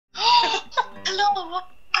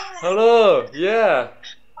Halo, yeah.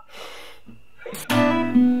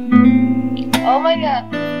 Oh my god.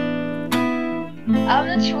 I'm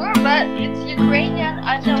not sure, but it's Ukrainian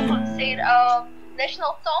Angel said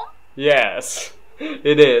national song. Yes,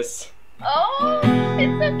 it is. Oh,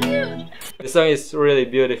 it's so cute. The song is really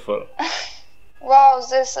beautiful. Wow,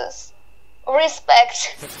 this is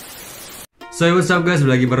respect. So what's up guys,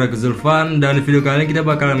 lagi bareng Zulfan. Dan di video kali ini kita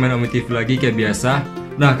bakalan main ometv lagi kayak biasa.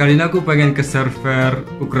 Nah kali ini aku pengen ke server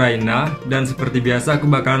Ukraina. Dan seperti biasa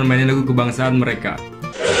aku bakalan mainin lagu kebangsaan mereka.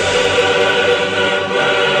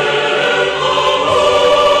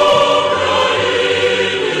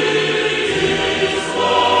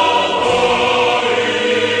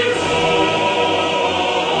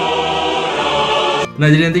 Nah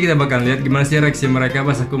jadi nanti kita bakal lihat gimana sih reaksi mereka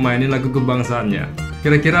pas aku mainin lagu kebangsaannya.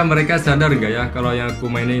 Kira-kira mereka sadar gak ya kalau yang aku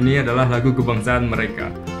mainin ini adalah lagu kebangsaan mereka.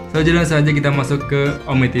 So jadi langsung aja kita masuk ke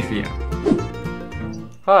ometv ya.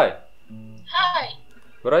 Hi, Hi,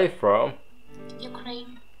 where are you from?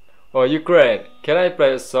 Ukraine. Oh, Ukraine. Can I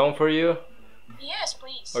play a song for you? Yes,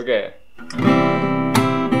 please. Okay.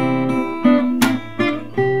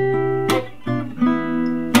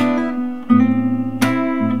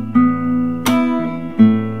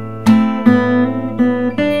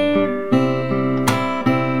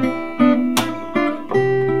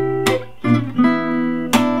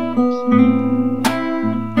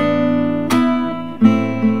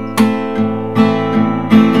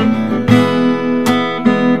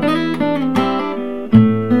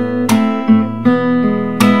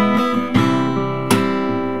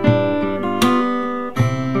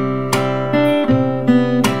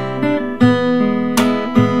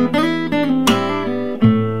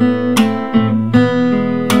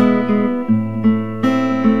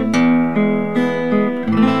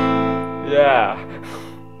 Yeah.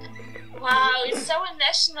 Wow, it's our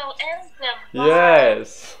national anthem. Wow.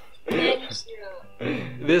 Yes. Thank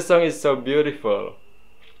you. This song is so beautiful.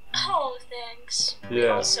 Oh, thanks. We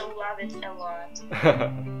Yeah. also love it a lot.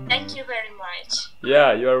 Thank you very much.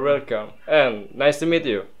 Yeah, you are welcome. And nice to meet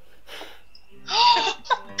you.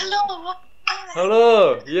 Hello.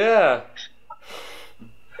 Hello, yeah.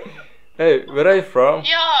 Hey, where are you from?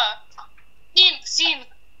 Yeah. Sing.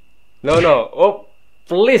 No. Oh,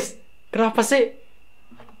 please. Kenapa sih?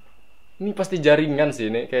 Ini pasti jaringan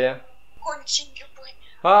sih ini kayak.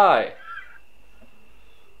 Hi,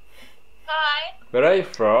 Hi. where are you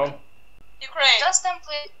from? Ukraine. Just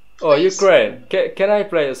play. Oh, Ukraine. Can I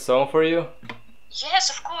play a song for you?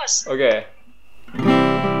 Yes, of course. Okay.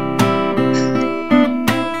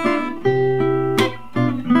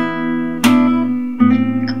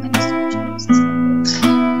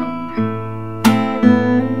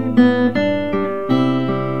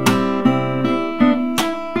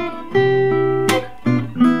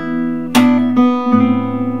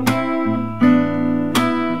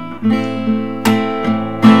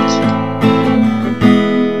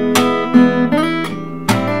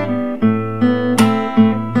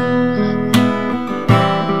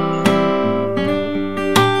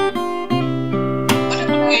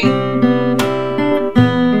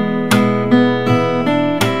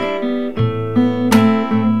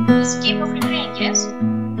 Escape of Ukraine, yes?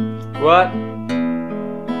 What?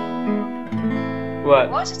 What?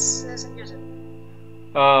 What is the music?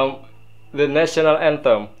 The national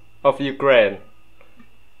anthem of Ukraine.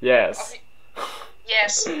 Yes.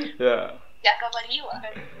 Yes. Yeah. Я говорила.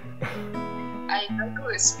 I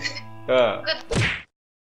agree. Yeah.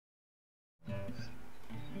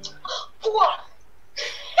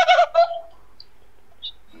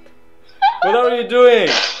 What are you doing?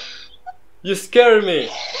 You scare me.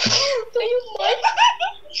 Do you mind?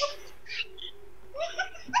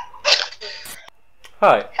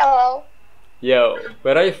 Hi. Hello. Yo,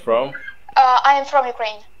 where are you from? I am from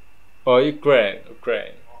Ukraine. Oh, Ukraine.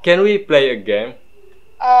 Can we play a game?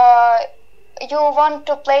 You want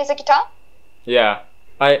to play the guitar? Yeah.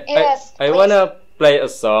 I Yes, I please. wanna play a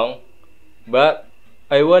song, but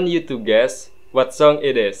I want you to guess what song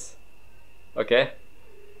it is. Okay?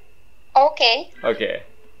 Okay. Okay.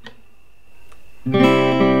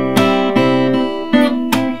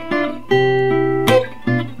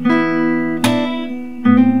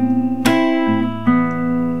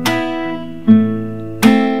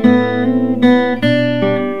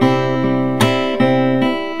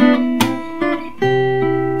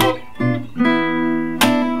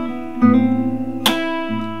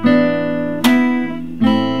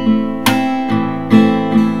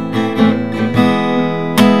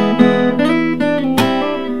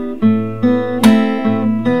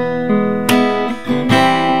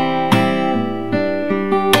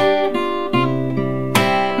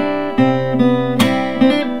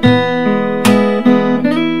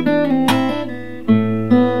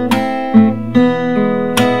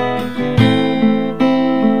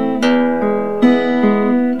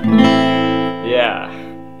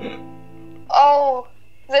 Oh,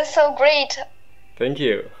 that's so great. Thank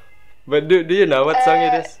you. But do you know what song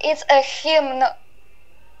it is? It's a hymn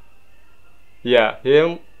Yeah,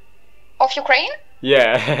 him. of Ukraine.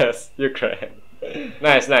 Yes, Ukraine.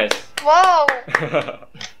 Nice, nice. Wow.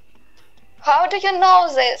 How do you know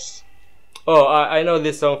this? Oh, I know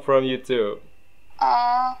this song from YouTube.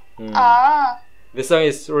 This song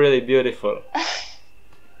is really beautiful.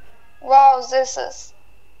 Wow, this is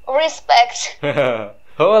respect. How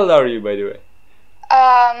old are you, by the way?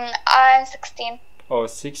 I'm 16. Oh,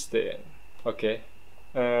 16. Okay.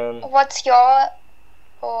 What's your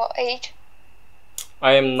age?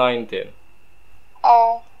 I am 19.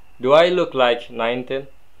 Oh, Do I look like 19?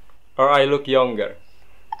 Or I look younger?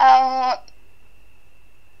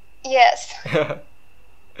 yes.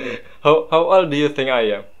 How old do you think I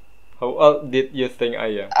am? How old did you think I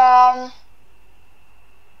am?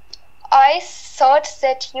 I thought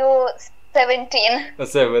that you 17.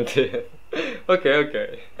 17. Okay,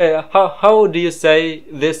 okay. How do you say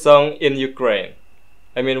this song in Ukraine?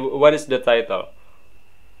 I mean, what is the title?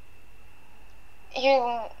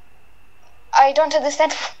 I don't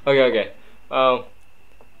understand. Okay, okay.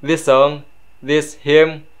 This song, this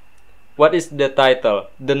hymn, what is the title?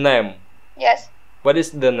 The name. Yes. What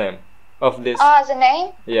is the name of this? The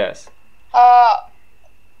name? Yes.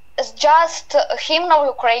 It's just a hymn of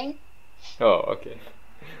Ukraine. Oh, okay.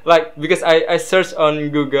 Like, because I searched on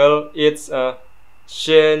Google, it's Merla.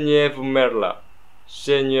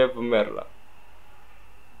 Merla.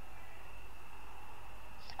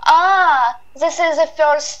 This is the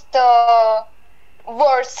first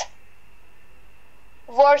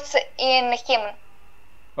words in hymn.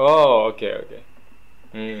 Oh, okay, okay.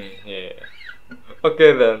 Yeah.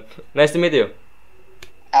 Okay then. Nice to meet you.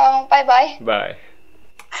 Bye bye. Bye.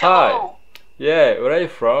 Hello. Hi. Yeah, where are you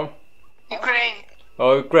from? Ukraine.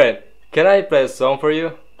 Oh, great. Can I play a song for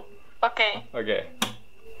you? Okay. Okay.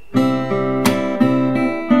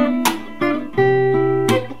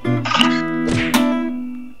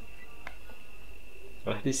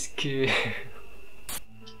 This kid.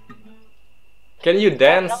 Can you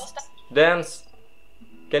dance? Dance.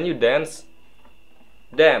 Can you dance?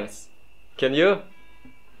 Dance. Can you?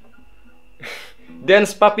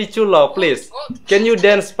 Dance Papi Chulo, please. Can you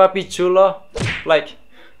dance Papi Chulo? Like.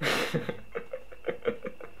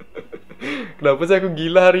 Kenapa sih aku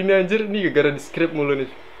gila hari ini anjir? Nih gara-gara di script mulu nih.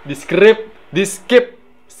 Di skip.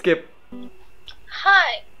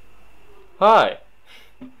 Hi. Hi.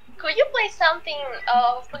 Could you play something,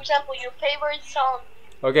 for example, your favorite song?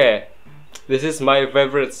 Okay. This is my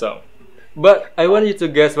favorite song. But I want you to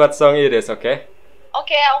guess what song it is, okay?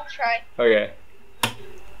 Okay, I'll try. Okay.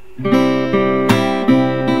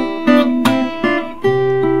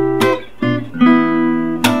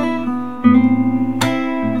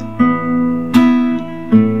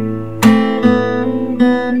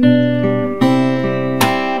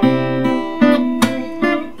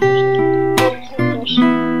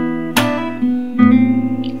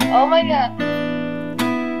 Oh my god.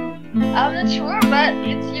 I'm not sure, but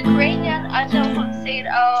it's Ukrainian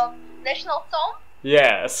national song?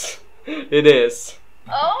 Yes, it is.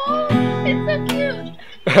 Oh, it's so cute.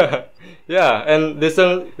 Yeah, and this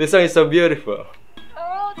song is so beautiful.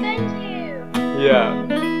 Oh, thank you. Yeah.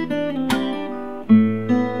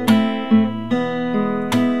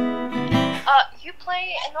 You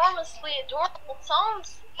play enormously adorable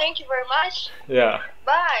songs. Thank you very much. Yeah.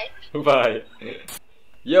 Bye. Bye.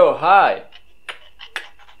 Yo, hi.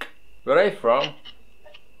 Where are you from?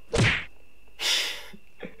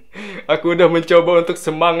 Aku udah mencoba untuk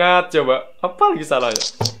semangat, coba. Apa lagi salahnya?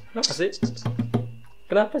 Kenapa sih?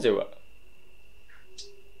 Kenapa coba?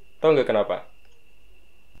 Tahu nggak kenapa?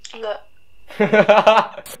 Enggak.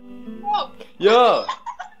 Yo,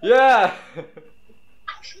 yeah.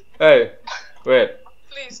 Hey, wait.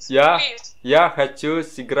 Please. Я, я хочу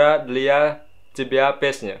сыграть для тебя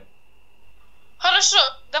песню. Хорошо,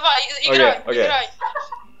 давай, играй, окей. играй.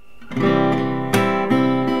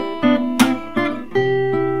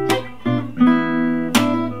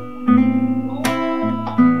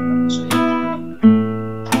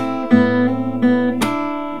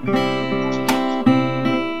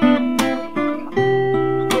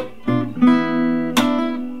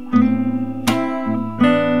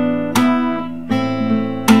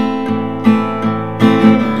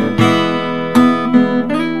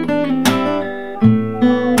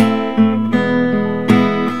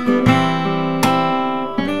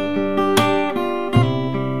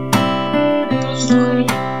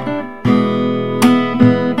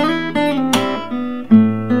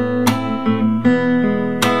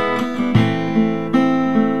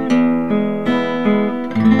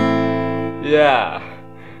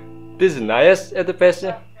 this is nice эту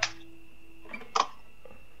песню.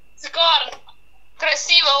 Шикарно.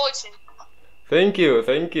 Красиво очень. Thank you,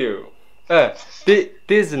 thank you.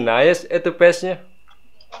 Ты знаешь эту песню?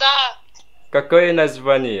 Да. Какое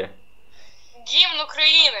название? Гимн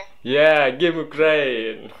Украины. Yeah, give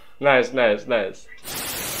Ukraine. Nice, nice, nice.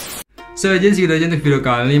 So, jadi segitu aja untuk video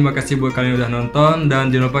kali ini. Makasih buat kalian yang udah nonton.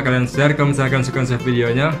 Dan jangan lupa kalian share kalau misalkan suka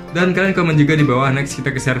videonya. Dan kalian komen juga di bawah next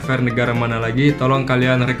kita ke server negara mana lagi. Tolong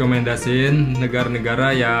kalian rekomendasiin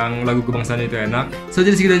negara-negara yang lagu kebangsaan itu enak. So,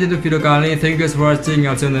 jadi segitu aja untuk video kali ini. Thank you guys for watching.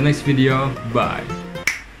 I'll see you on the next video. Bye.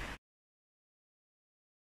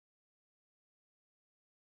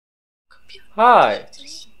 Hi,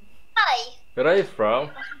 Hi. where are you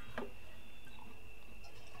from?